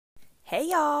Hey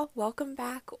y'all, welcome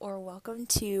back or welcome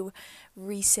to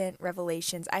Recent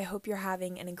Revelations. I hope you're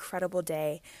having an incredible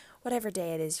day, whatever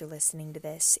day it is you're listening to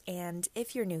this. And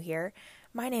if you're new here,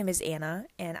 my name is Anna,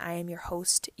 and I am your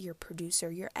host, your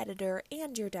producer, your editor,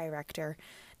 and your director,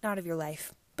 not of your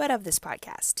life, but of this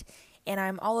podcast. And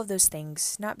I'm all of those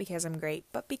things, not because I'm great,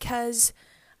 but because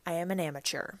I am an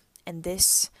amateur. And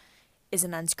this is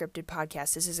an unscripted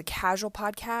podcast. This is a casual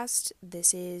podcast.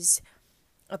 This is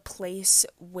a place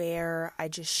where I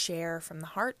just share from the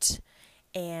heart,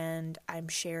 and I'm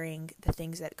sharing the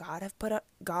things that God has put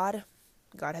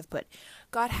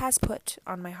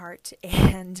on my heart,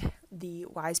 and the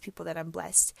wise people that I'm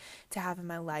blessed to have in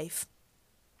my life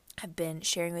have been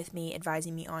sharing with me,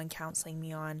 advising me on, counseling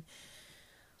me on,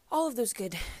 all of those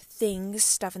good things,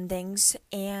 stuff and things.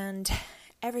 And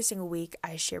every single week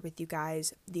I share with you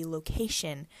guys the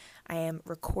location I am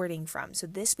recording from. So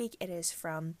this week it is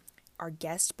from our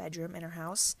guest bedroom in our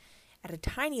house at a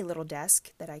tiny little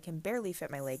desk that I can barely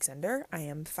fit my legs under. I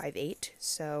am 5'8",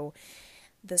 so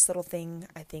this little thing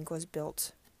I think was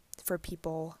built for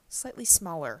people slightly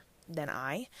smaller than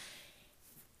I.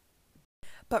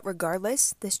 But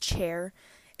regardless, this chair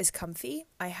is comfy.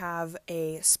 I have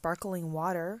a sparkling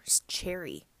water,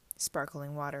 cherry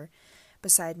sparkling water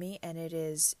beside me, and it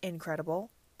is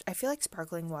incredible. I feel like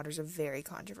sparkling water is a very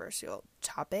controversial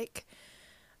topic.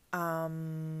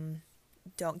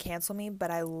 Don't cancel me,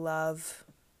 but I love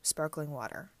sparkling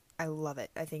water. I love it.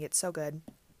 I think it's so good.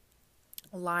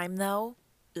 Lime, though,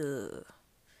 ugh.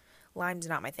 Lime's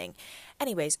not my thing.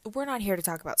 Anyways, we're not here to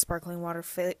talk about sparkling water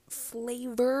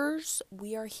flavors.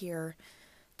 We are here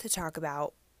to talk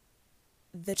about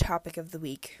the topic of the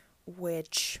week,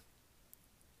 which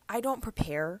I don't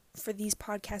prepare for these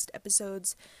podcast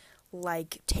episodes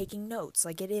like taking notes.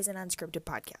 Like, it is an unscripted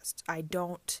podcast. I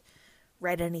don't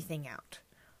write anything out.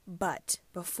 But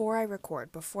before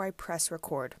I press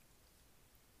record,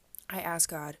 I ask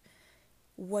God,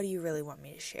 what do you really want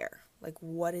me to share? Like,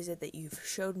 what is it that you've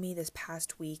showed me this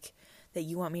past week that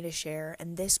you want me to share?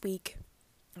 And this week,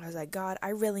 I was like, God, I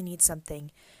really need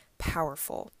something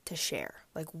powerful to share.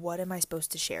 Like, what am I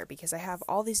supposed to share? Because I have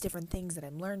all these different things that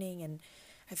I'm learning, and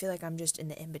I feel like I'm just in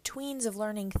the in-betweens of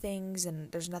learning things,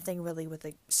 and there's nothing really with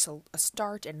a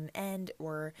start and an end,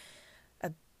 or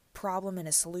a problem and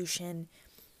a solution.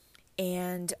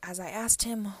 And as I asked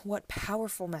him what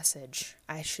powerful message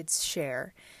I should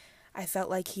share, I felt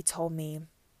like he told me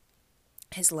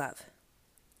his love.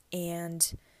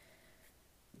 And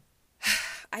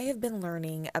I have been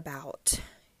learning about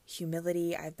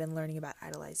humility. I've been learning about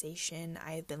idolization.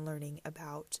 I have been learning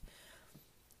about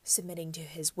submitting to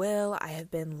his will. I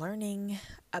have been learning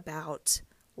about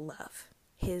love,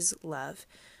 his love,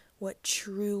 what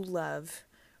true love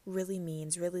really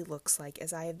means, really looks like,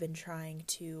 as I have been trying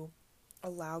to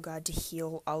allow God to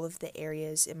heal all of the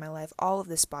areas in my life, all of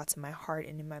the spots in my heart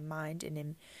and in my mind and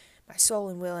in my soul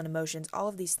and will and emotions, all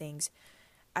of these things,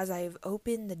 as I have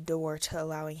opened the door to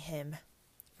allowing him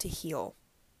to heal.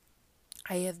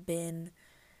 I have been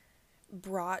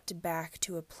brought back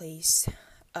to a place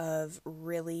of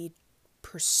really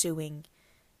pursuing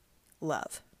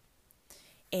love.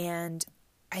 And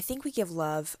I think we give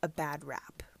love a bad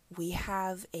rap. We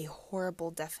have a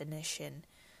horrible definition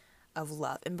of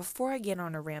love. And before I get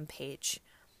on a rampage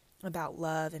about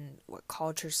love and what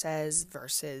culture says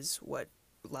versus what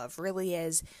love really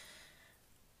is,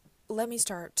 let me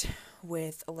start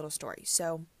with a little story.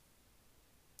 So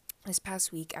this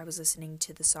past week I was listening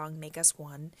to the song Make Us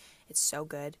One. It's so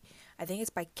good. I think it's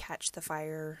by Catch the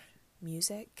Fire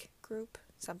Music Group,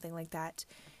 something like that.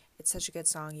 It's such a good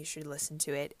song. You should listen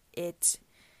to it. It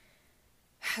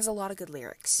has a lot of good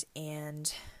lyrics,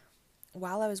 and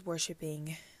while I was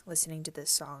worshiping, listening to this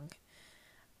song,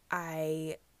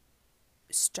 I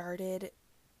started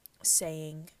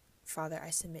saying, Father, I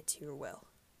submit to your will.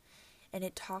 And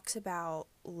it talks about,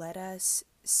 let us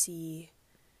see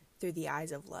through the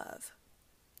eyes of love.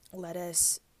 Let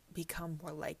us become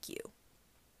more like you.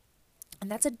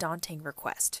 And that's a daunting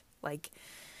request. Like,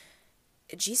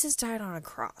 Jesus died on a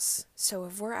cross. So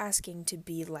if we're asking to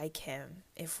be like him,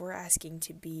 if we're asking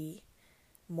to be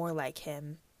more like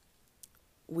him,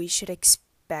 we should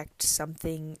expect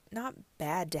something not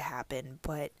bad to happen,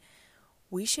 but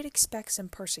we should expect some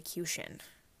persecution,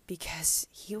 because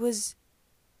he was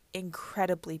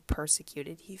incredibly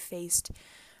persecuted. He faced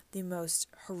the most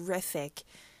horrific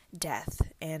death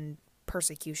and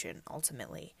persecution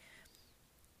ultimately.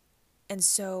 And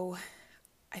so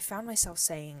I found myself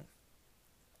saying,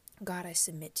 God, I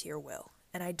submit to your will.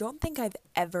 And I don't think I've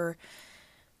ever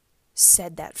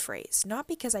said that phrase, not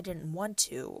because I didn't want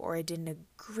to or I didn't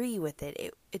agree with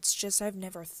it. It's just I've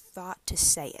never thought to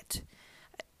say it.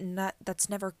 that's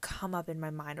never come up in my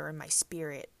mind or in my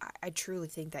spirit. I truly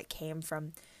think that came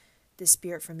from the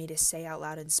Spirit for me to say out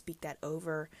loud and speak that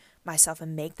over myself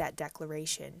and make that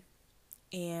declaration.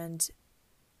 And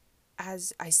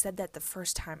as I said that the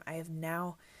first time, I have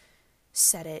now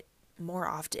said it more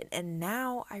often. And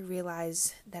now I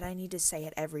realize that I need to say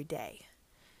it every day.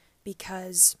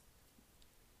 Because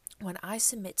when I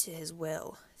submit to His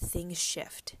will, things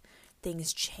shift,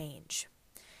 things change.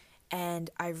 And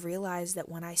I realize that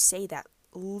when I say that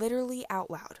literally out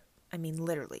loud, I mean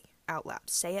literally out loud,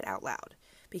 say it out loud,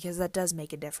 because that does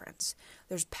make a difference.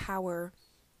 There's power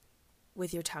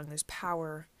with your tongue. There's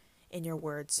power in your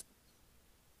words.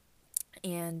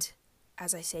 And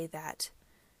as I say that,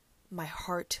 my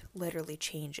heart literally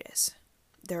changes.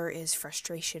 There is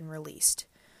frustration released.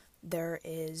 There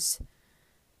is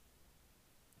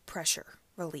pressure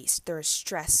released. There is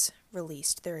stress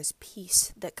released. There is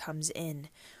peace that comes in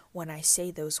when I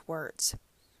say those words.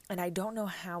 And I don't know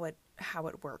how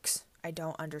it works. I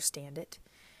don't understand it,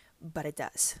 but it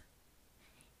does.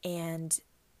 And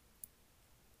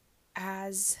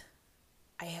as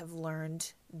I have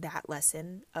learned that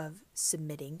lesson of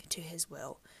submitting to His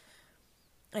will,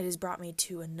 it has brought me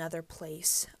to another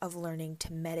place of learning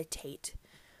to meditate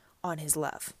on His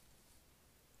love.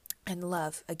 And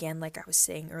love, again, like I was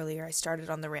saying earlier, I started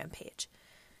on the rampage.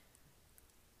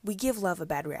 We give love a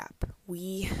bad rap.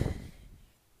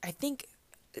 I think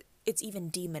it's even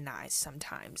demonized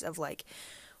sometimes of like,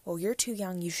 well, you're too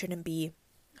young, you shouldn't be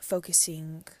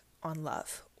focusing on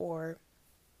love. Or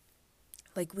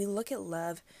like we look at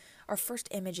love, our first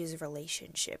image is a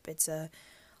relationship. It's a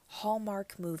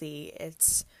Hallmark movie.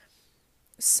 It's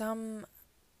some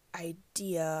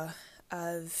idea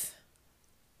of,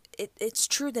 it's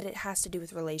true that it has to do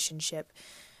with relationship,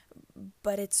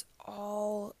 but it's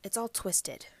all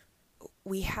twisted.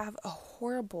 We have a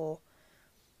horrible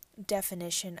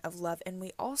definition of love, and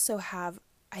we also have,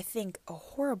 I think, a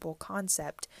horrible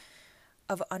concept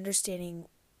of understanding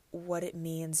what it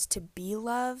means to be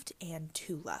loved and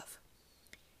to love.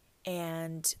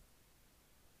 And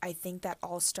I think that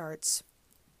all starts,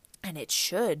 and it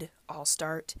should all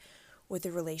start, with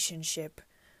a relationship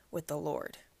with the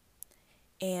Lord.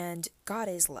 And God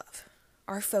is love.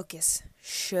 Our focus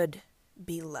should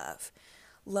be love.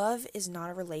 Love is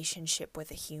not a relationship with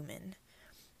a human.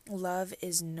 Love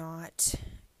is not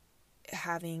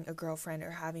having a girlfriend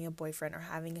or having a boyfriend or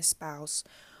having a spouse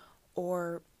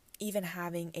or even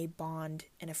having a bond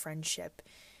in a friendship.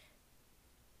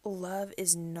 Love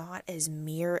is not as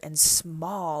mere and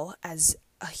small as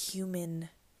a human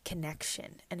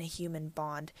connection and a human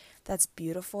bond. That's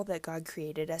beautiful that God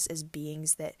created us as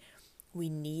beings that we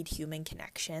need human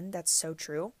connection. That's so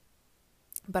true.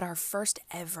 But our first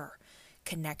ever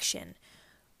connection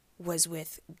was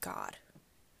with God.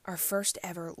 Our first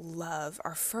ever love,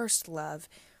 our first love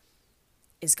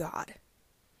is God.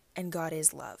 And God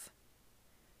is love.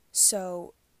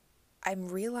 So I'm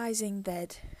realizing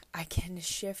that I can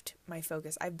shift my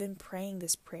focus. I've been praying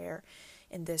this prayer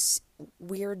in this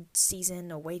weird season,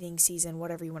 a waiting season,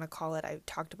 whatever you want to call it. I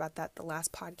talked about that the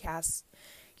last podcast.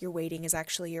 Your waiting is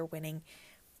actually your winning.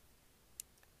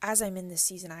 As I'm in this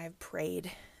season, I have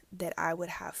prayed that I would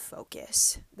have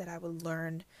focus, that I would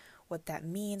learn what that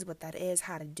means, what that is,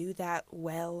 how to do that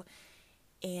well.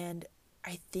 And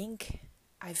I think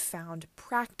I've found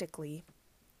practically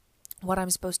what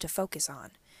I'm supposed to focus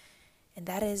on, and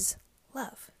that is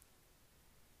love.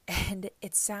 And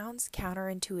it sounds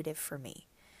counterintuitive for me.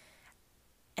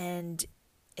 And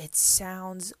it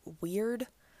sounds weird,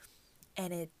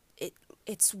 and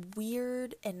it's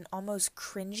weird and almost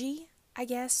cringy, I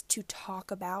guess, to talk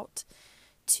about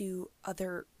to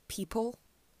other people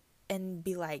and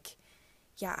be like,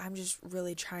 yeah, I'm just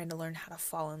really trying to learn how to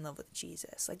fall in love with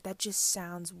Jesus. Like, that just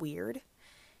sounds weird.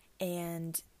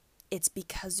 And it's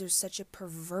because there's such a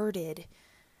perverted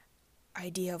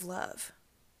idea of love.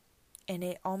 And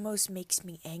it almost makes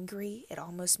me angry. It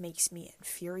almost makes me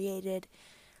infuriated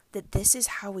that this is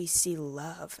how we see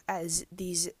love, as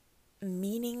these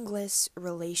meaningless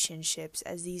relationships,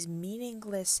 as these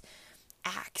meaningless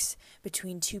acts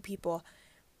between two people.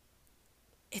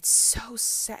 It's so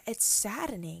it's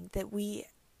saddening that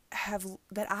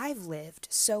I've lived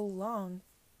so long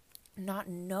not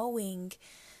knowing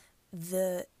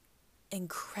the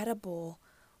incredible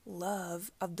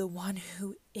love of the one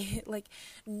who is, like,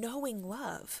 knowing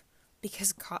love,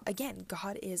 because God, again,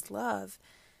 God is love.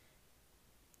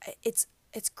 It's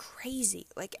crazy.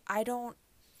 Like, I don't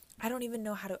even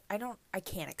know how to, I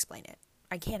can't explain it.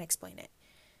 I can't explain it.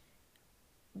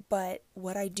 But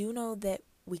what I do know that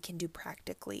we can do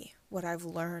practically, what I've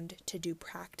learned to do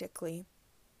practically,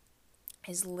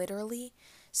 is literally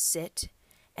sit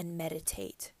and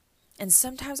meditate. And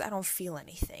sometimes I don't feel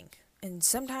anything. And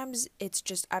sometimes it's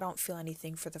just I don't feel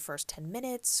anything for the first 10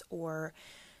 minutes or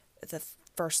the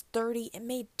first 30. It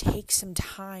may take some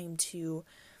time to,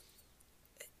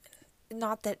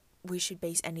 not that we should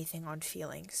base anything on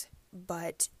feelings,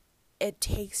 but it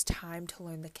takes time to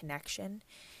learn the connection.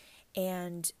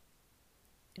 And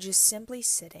just simply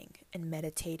sitting and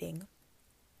meditating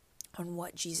on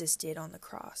what Jesus did on the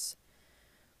cross,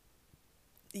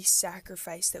 the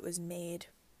sacrifice that was made,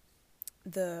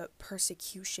 the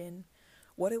persecution,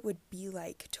 what it would be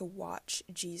like to watch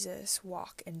Jesus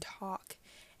walk and talk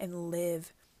and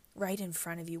live right in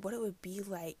front of you, what it would be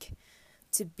like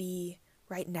to be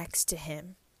right next to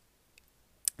him,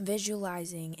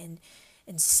 visualizing and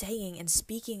saying and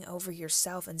speaking over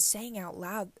yourself and saying out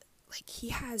loud, like, he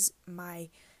has my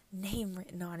name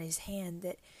written on his hand,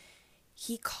 that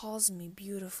he calls me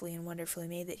beautifully and wonderfully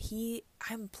made, that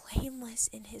I'm blameless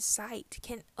in his sight.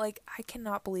 I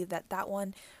cannot believe that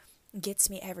one gets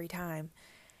me every time.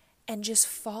 And just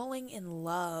falling in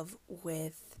love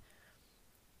with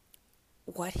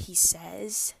what he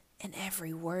says and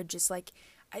every word, just like,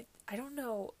 I don't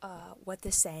know what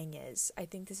the saying is. I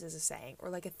think this is a saying, or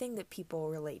like a thing that people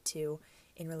relate to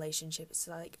in relationships.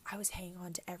 So like, I was hanging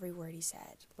on to every word he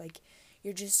said. Like,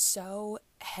 you're just so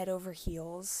head over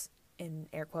heels, in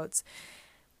air quotes,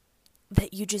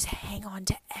 that you just hang on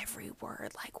to every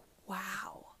word. Like,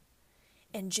 wow.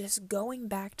 And just going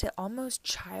back to almost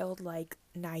childlike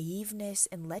naiveness,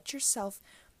 and let yourself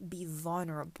be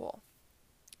vulnerable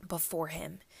before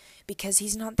him, because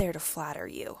he's not there to flatter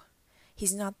you.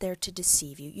 He's not there to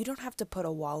deceive you. You don't have to put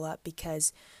a wall up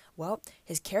because, well,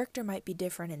 his character might be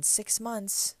different in 6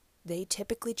 months. They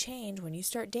typically change. When you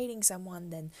start dating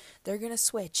someone, then they're going to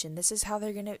switch, and this is how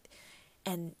they're going to,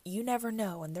 and you never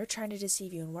know, and they're trying to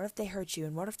deceive you, and what if they hurt you,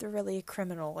 and what if they're really a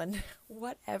criminal, and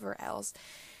whatever else.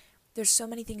 There's so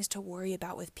many things to worry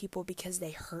about with people because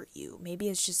they hurt you. Maybe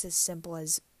it's just as simple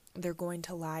as they're going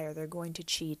to lie, or they're going to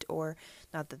cheat, or,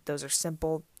 not that those are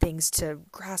simple things to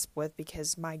grasp with,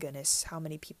 because my goodness, how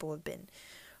many people have been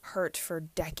hurt for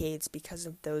decades because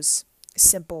of those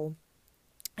simple,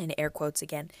 in air quotes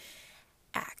again,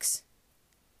 acts.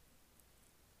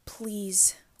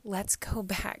 Please, let's go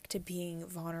back to being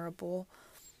vulnerable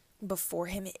before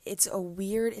him. It's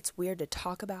weird to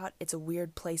talk about. It's a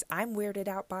weird place. I'm weirded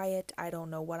out by it. I don't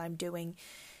know what I'm doing.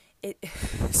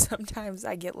 Sometimes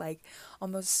I get like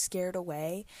almost scared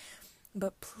away,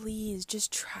 but please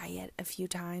just try it a few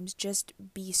times. Just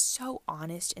be so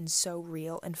honest and so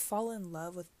real, and fall in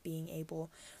love with being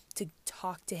able to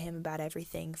talk to him about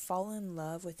everything. Fall in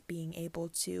love with being able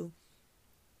to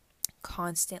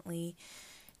constantly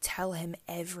tell him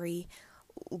every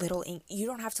little you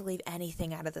don't have to leave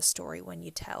anything out of the story when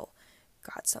you tell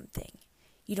God something.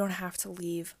 You don't have to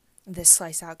leave this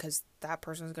slice out because that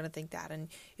person's going to think that, and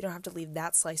you don't have to leave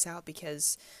that slice out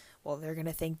because, well, they're going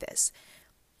to think this.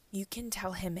 You can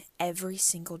tell him every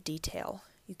single detail.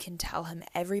 You can tell him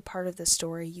every part of the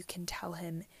story. You can tell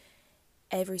him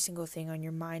every single thing on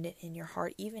your mind and in your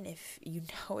heart, even if you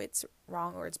know it's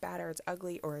wrong or it's bad or it's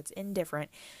ugly or it's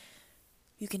indifferent.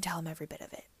 You can tell him every bit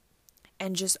of it.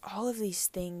 And just all of these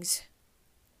things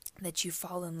that you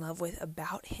fall in love with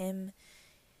about him,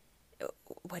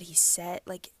 what he said,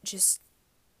 like, just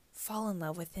fall in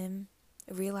love with him.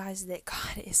 Realize that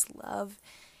God is love,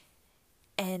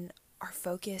 and our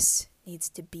focus needs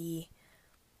to be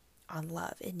on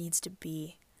love. It needs to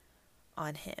be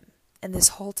on him. And this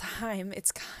whole time,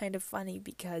 it's kind of funny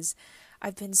because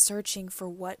I've been searching for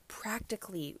what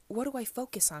do I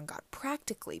focus on, God?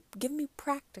 Practically, give me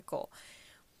practical.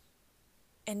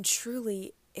 And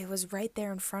truly, it was right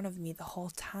there in front of me the whole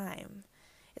time.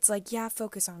 It's like, yeah,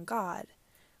 focus on God,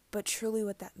 but truly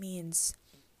what that means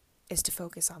is to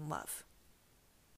focus on love.